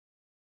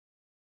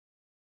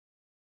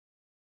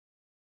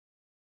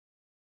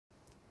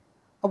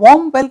A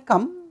warm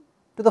welcome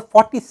to the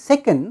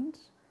 42nd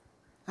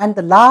and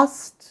the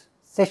last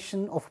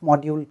session of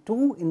module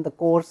 2 in the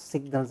course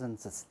Signals and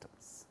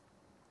Systems.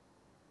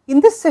 In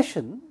this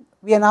session,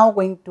 we are now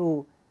going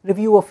to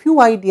review a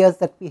few ideas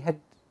that we had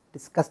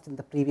discussed in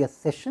the previous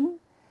session,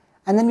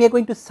 and then we are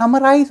going to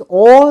summarize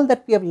all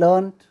that we have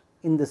learned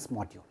in this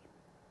module.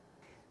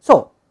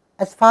 So,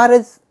 as far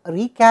as a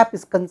recap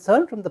is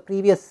concerned from the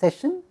previous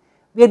session,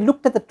 we had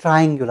looked at the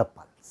triangular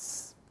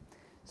pulse.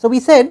 So,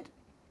 we said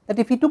that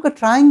if we took a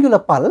triangular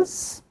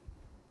pulse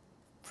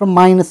from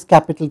minus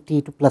capital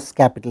T to plus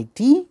capital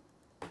T,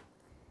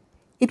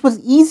 it was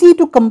easy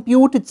to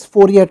compute its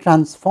Fourier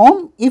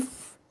transform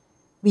if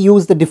we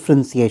use the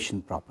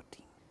differentiation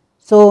property.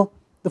 So,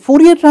 the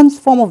Fourier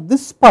transform of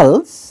this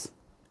pulse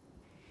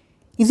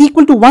is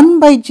equal to 1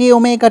 by j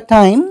omega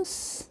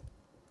times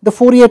the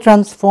Fourier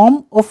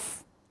transform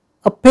of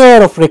a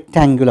pair of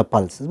rectangular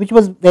pulses, which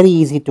was very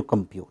easy to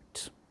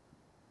compute.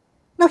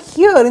 Now,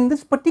 here in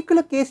this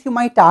particular case, you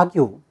might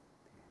argue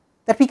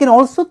that we can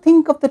also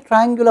think of the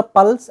triangular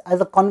pulse as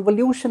a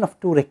convolution of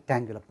two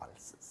rectangular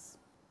pulses.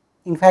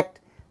 In fact,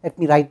 let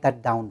me write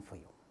that down for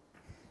you.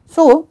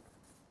 So,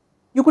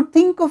 you could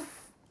think of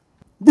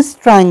this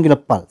triangular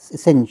pulse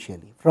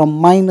essentially from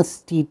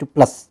minus t to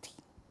plus t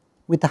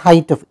with a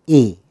height of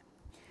a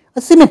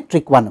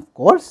symmetric one of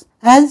course,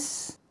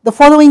 as the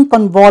following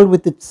convolve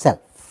with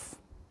itself.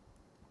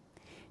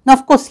 Now,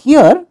 of course,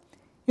 here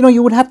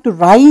you would have to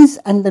rise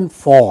and then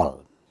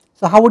fall.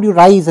 So, how would you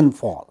rise and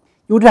fall?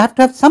 You would have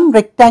to have some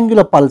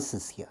rectangular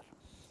pulses here.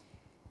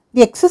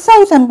 The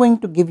exercise I am going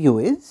to give you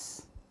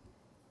is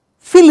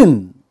fill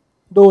in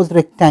those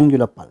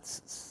rectangular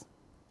pulses,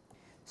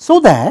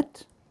 so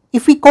that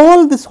if we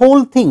call this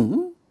whole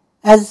thing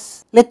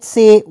as, let us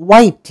say,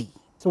 yt.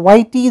 So,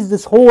 yt is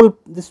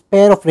this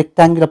pair of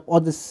rectangular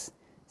or this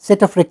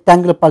set of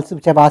rectangular pulses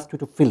which I have asked you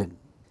to fill in.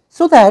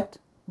 So, that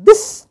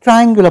this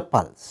triangular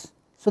pulse,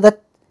 so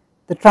that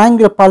the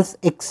triangular pulse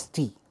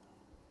xt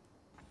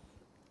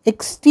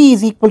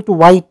is equal to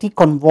yt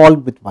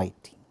convolved with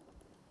yt.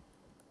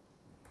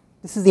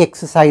 This is the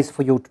exercise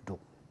for you to do.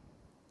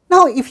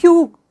 Now, if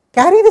you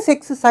carry this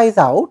exercise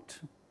out,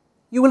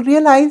 you will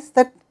realize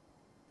that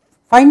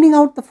finding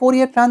out the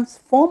Fourier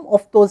transform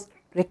of those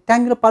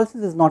rectangular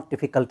pulses is not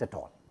difficult at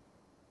all.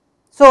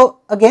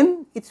 So,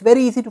 again it is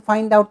very easy to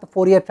find out the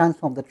Fourier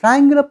transform of the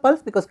triangular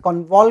pulse, because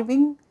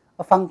convolving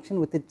a function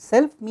with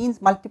itself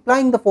means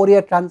multiplying the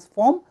Fourier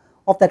transform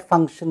of that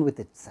function with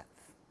itself.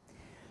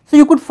 So,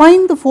 you could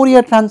find the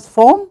Fourier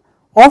transform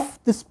of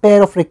this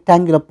pair of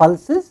rectangular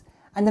pulses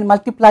and then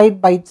multiply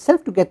it by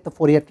itself to get the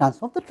Fourier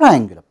transform of the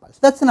triangular pulse.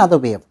 That is another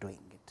way of doing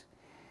it.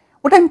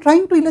 What I am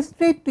trying to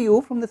illustrate to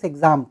you from this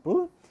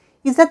example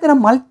is that there are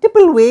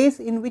multiple ways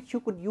in which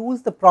you could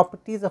use the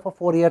properties of a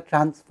Fourier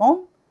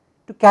transform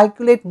to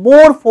calculate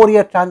more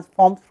Fourier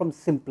transforms from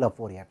simpler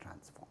Fourier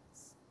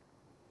transforms.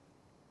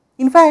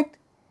 In fact,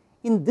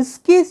 in this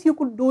case you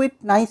could do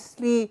it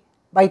nicely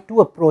by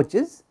two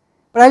approaches,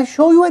 but I will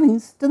show you an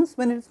instance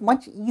when it is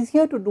much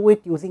easier to do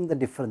it using the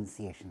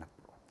differentiation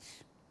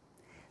approach.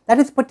 That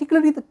is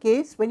particularly the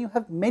case when you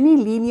have many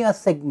linear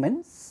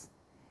segments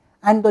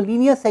and the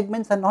linear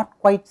segments are not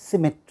quite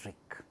symmetric.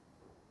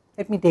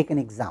 Let me take an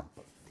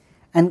example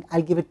and I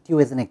will give it to you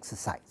as an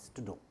exercise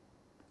to do.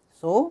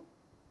 So,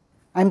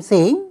 I am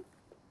saying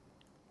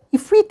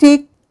if we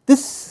take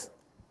this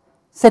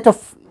set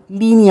of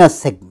linear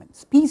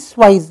segments,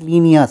 piecewise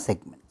linear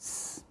segments.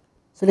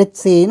 So, let us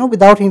say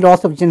without any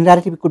loss of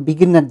generality we could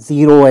begin at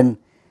 0 and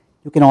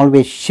you can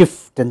always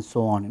shift and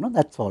so on,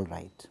 that is all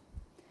right,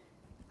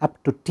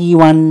 up to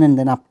T1 and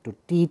then up to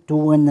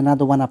T2 and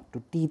another one up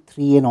to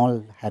T3 and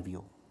all have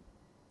you.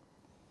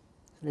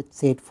 So, let us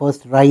say it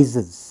first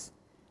rises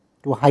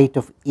to a height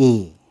of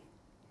a,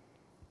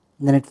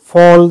 and then it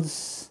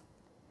falls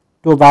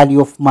to a value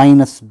of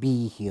minus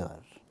b here,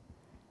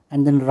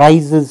 and then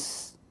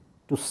rises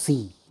to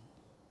c,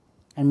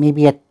 and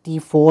maybe at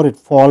T4 it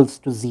falls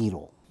to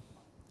 0.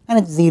 And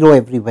it is 0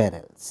 everywhere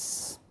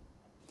else.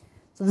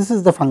 So, this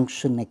is the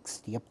function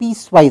xt, a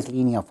piecewise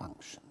linear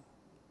function.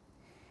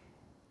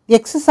 The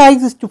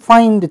exercise is to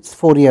find its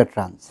Fourier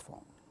transform,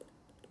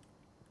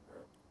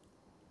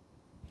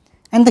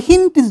 and the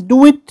hint is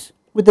do it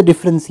with the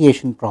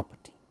differentiation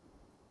property.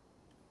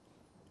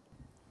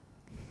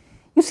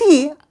 You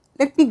see,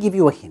 let me give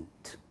you a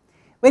hint.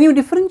 When you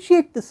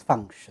differentiate this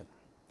function,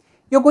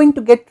 you are going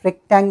to get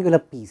rectangular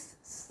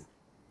pieces.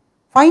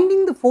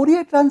 Finding the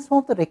Fourier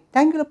transform of the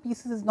rectangular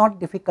pieces is not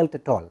difficult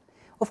at all.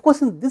 Of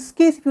course, in this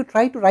case if you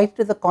try to write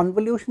it as a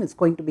convolution, it is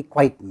going to be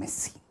quite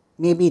messy.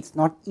 Maybe it is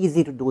not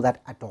easy to do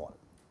that at all.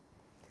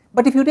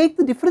 But if you take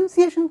the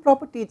differentiation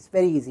property, it is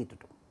very easy to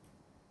do.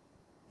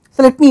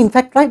 So, let me in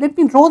fact let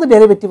me draw the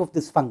derivative of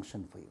this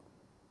function for you.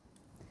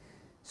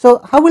 So,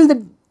 how will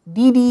the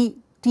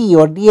ddt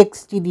or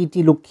dxt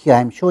dt look here?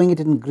 I am showing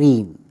it in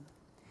green.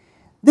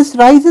 This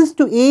rises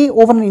to a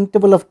over an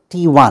interval of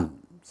t1.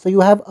 So,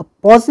 you have a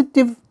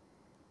positive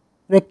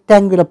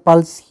rectangular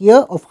pulse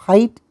here of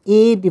height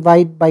a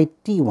divided by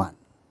t1.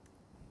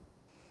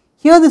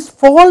 Here this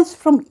falls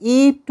from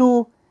a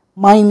to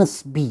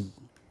minus b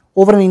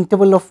over an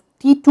interval of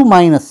t2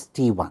 minus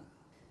t1.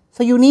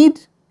 So, you need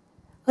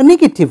a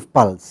negative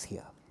pulse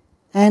here,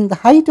 and the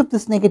height of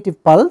this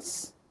negative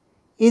pulse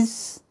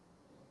is,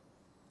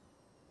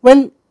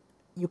 well,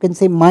 you can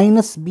say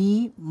minus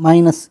b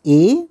minus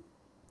a.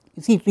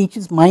 You see, it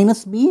reaches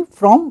minus b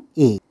from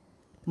a,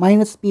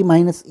 minus b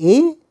minus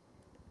a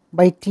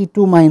by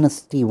t2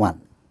 minus t1.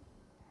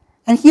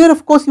 And here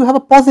of course, you have a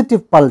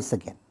positive pulse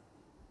again.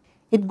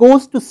 It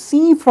goes to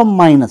c from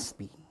minus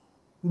b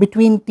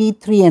between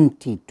t3 and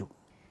t2.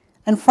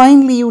 And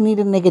finally, you need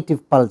a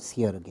negative pulse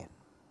here again.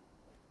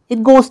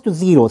 It goes to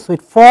 0. So,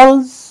 it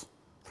falls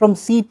from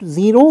c to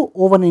 0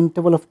 over an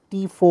interval of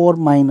t4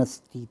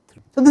 minus t3.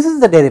 So, this is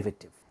the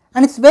derivative,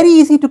 and it is very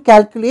easy to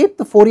calculate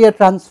the Fourier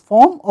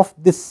transform of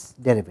this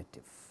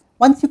derivative.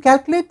 Once you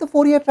calculate the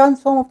Fourier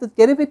transform of this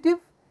derivative,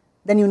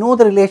 then you know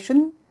the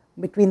relation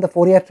between the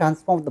Fourier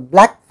transform of the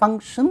black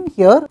function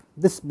here,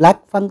 this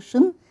black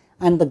function,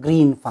 and the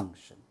green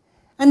function.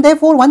 And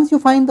therefore, once you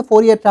find the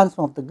Fourier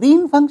transform of the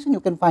green function, you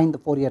can find the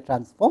Fourier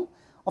transform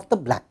of the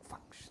black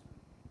function.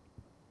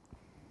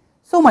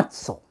 So much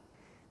so.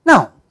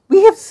 Now,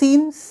 we have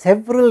seen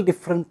several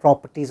different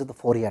properties of the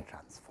Fourier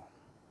transform.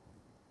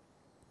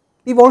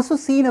 We have also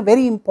seen a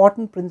very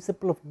important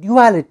principle of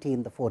duality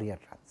in the Fourier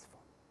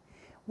transform.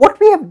 What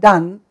we have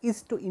done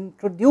is to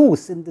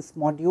introduce in this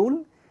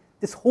module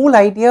this whole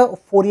idea of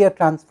Fourier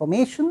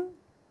transformation,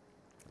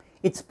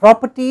 its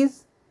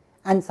properties,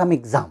 and some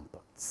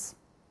examples.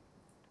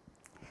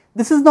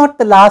 This is not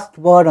the last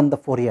word on the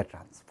Fourier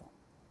transform.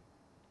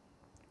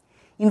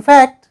 In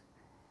fact,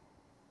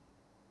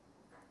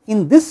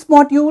 in this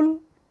module,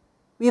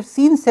 we have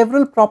seen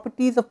several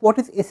properties of what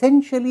is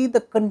essentially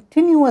the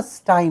continuous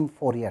time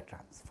Fourier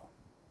transform.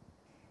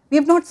 We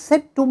have not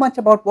said too much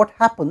about what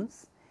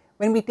happens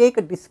when we take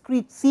a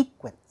discrete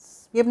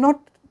sequence. We have not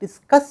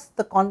discussed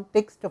the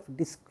context of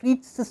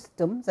discrete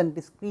systems and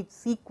discrete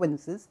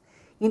sequences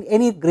in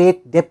any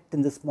great depth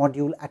in this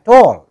module at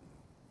all.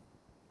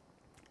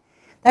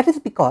 That is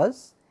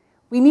because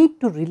we need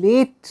to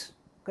relate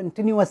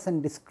continuous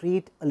and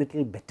discrete a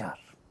little better.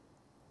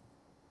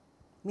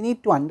 We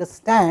need to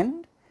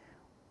understand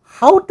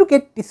how to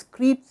get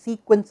discrete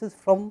sequences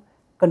from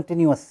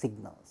continuous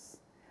signals,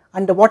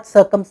 under what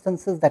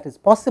circumstances that is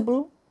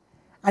possible,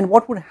 and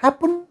what would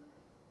happen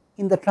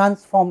in the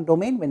transform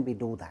domain when we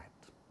do that.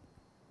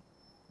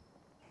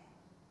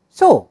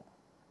 So,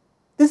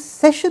 this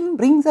session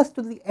brings us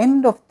to the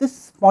end of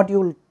this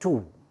module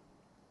 2,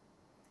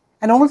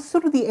 and also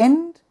to the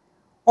end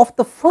of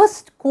the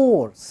first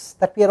course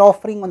that we are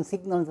offering on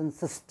signals and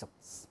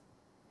systems,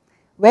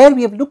 where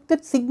we have looked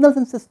at signals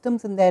and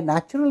systems in their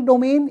natural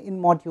domain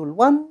in module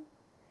 1,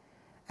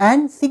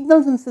 and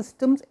signals and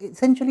systems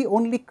essentially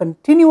only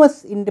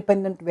continuous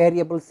independent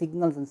variable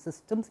signals and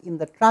systems in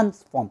the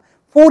transform,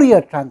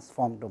 Fourier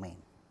transform domain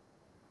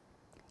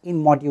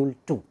in module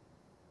 2.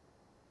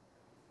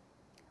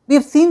 We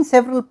have seen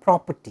several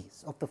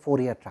properties of the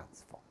Fourier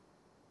transform.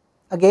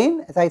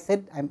 Again, as I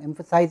said, I am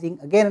emphasizing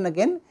again and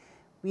again,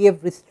 we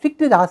have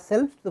restricted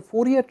ourselves to the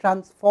Fourier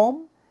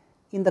transform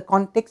in the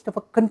context of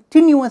a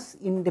continuous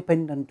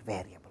independent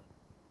variable.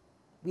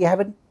 We have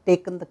not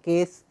taken the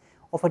case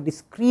of a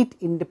discrete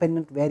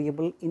independent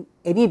variable in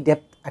any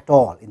depth at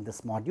all in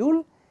this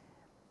module.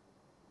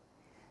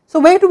 So,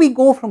 where do we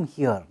go from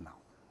here now?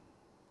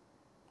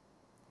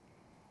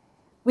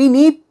 We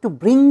need to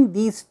bring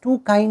these two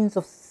kinds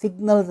of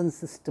signals and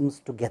systems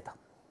together.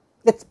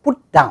 Let us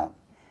put down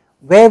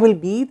where will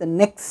be the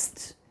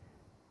next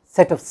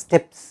set of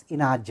steps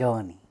in our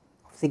journey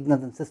of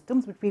signals and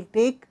systems, which we will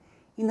take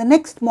in the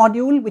next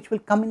module, which will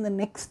come in the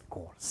next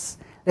course.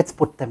 Let us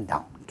put them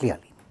down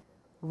clearly.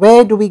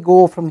 Where do we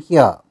go from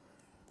here?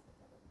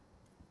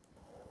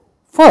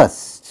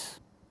 First,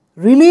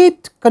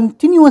 relate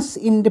continuous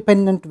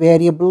independent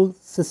variable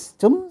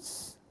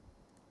systems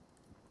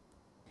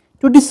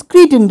to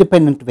discrete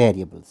independent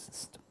variable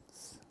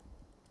systems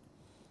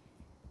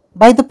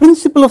by the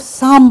principle of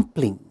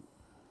sampling.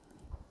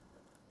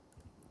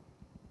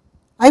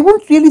 I will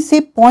not really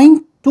say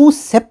point 2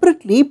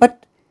 separately,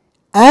 but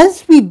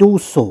as we do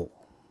so,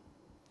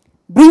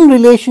 bring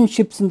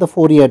relationships in the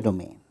Fourier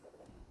domain.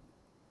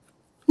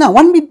 Now,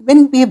 when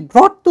we have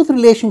brought those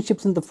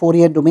relationships in the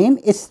Fourier domain,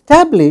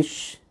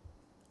 establish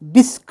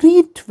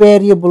discrete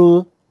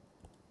variable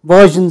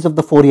versions of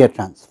the Fourier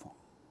transform.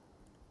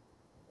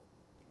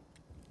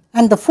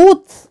 And the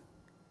fourth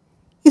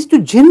is to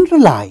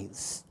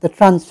generalize the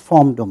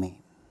transform domain.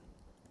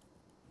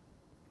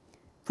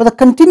 For the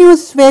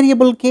continuous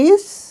variable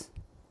case,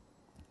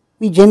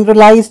 we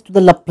generalize to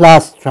the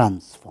Laplace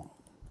transform.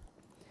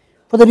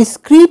 For the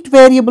discrete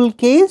variable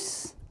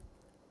case,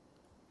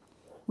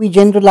 we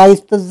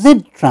generalize the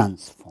Z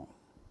transform.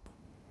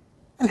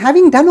 And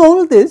having done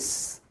all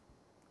this,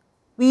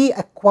 we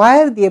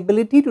acquire the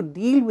ability to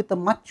deal with a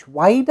much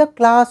wider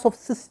class of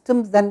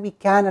systems than we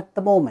can at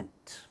the moment.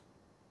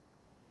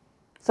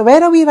 So,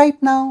 where are we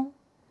right now?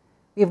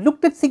 We have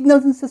looked at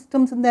signals and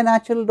systems in their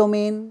natural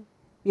domain.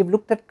 We have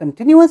looked at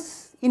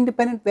continuous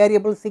independent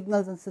variable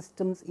signals and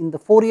systems in the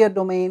Fourier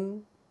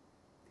domain.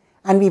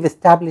 and we have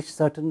established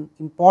certain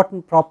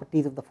important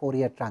properties of the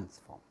Fourier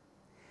transform.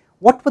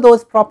 What were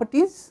those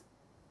properties?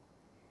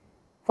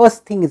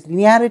 First thing is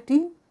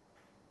linearity,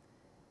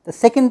 the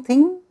second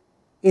thing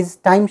is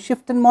time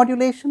shift and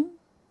modulation,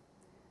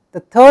 the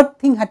third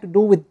thing had to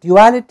do with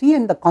duality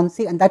and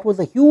that was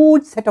a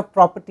huge set of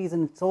properties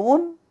in its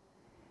own.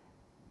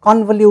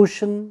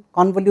 Convolution,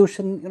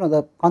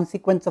 the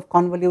consequence of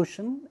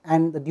convolution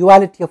and the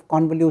duality of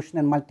convolution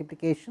and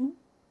multiplication,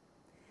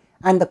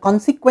 and the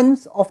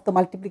consequence of the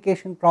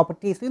multiplication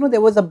properties.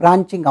 There was a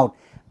branching out,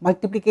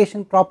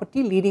 multiplication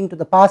property leading to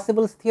the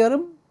Parsevals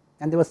theorem,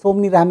 and there were so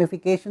many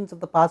ramifications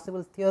of the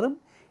Parsevals theorem.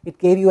 It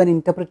gave you an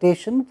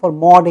interpretation for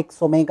mod x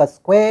omega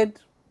squared,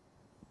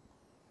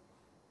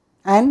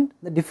 and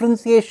the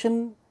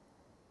differentiation,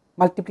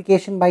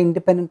 multiplication by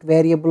independent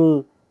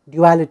variable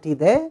duality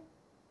there.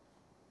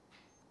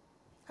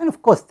 And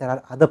of course, there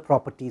are other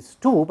properties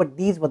too, but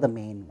these were the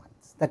main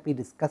ones that we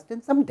discussed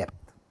in some depth.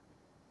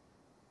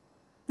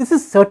 This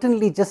is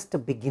certainly just a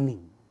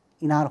beginning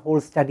in our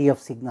whole study of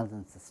signals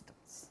and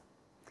systems,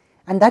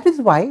 and that is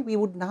why we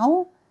would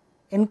now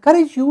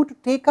encourage you to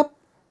take up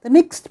the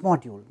next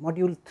module,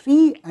 module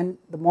 3, and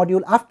the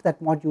module after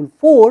that, module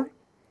 4,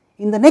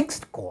 in the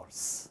next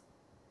course,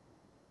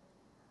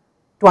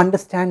 to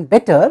understand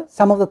better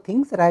some of the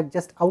things that I have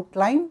just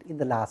outlined in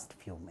the last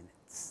few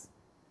minutes.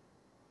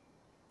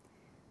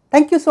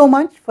 Thank you so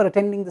much for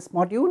attending this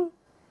module,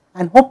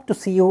 and hope to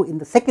see you in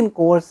the second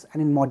course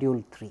and in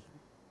module 3.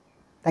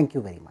 Thank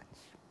you very much.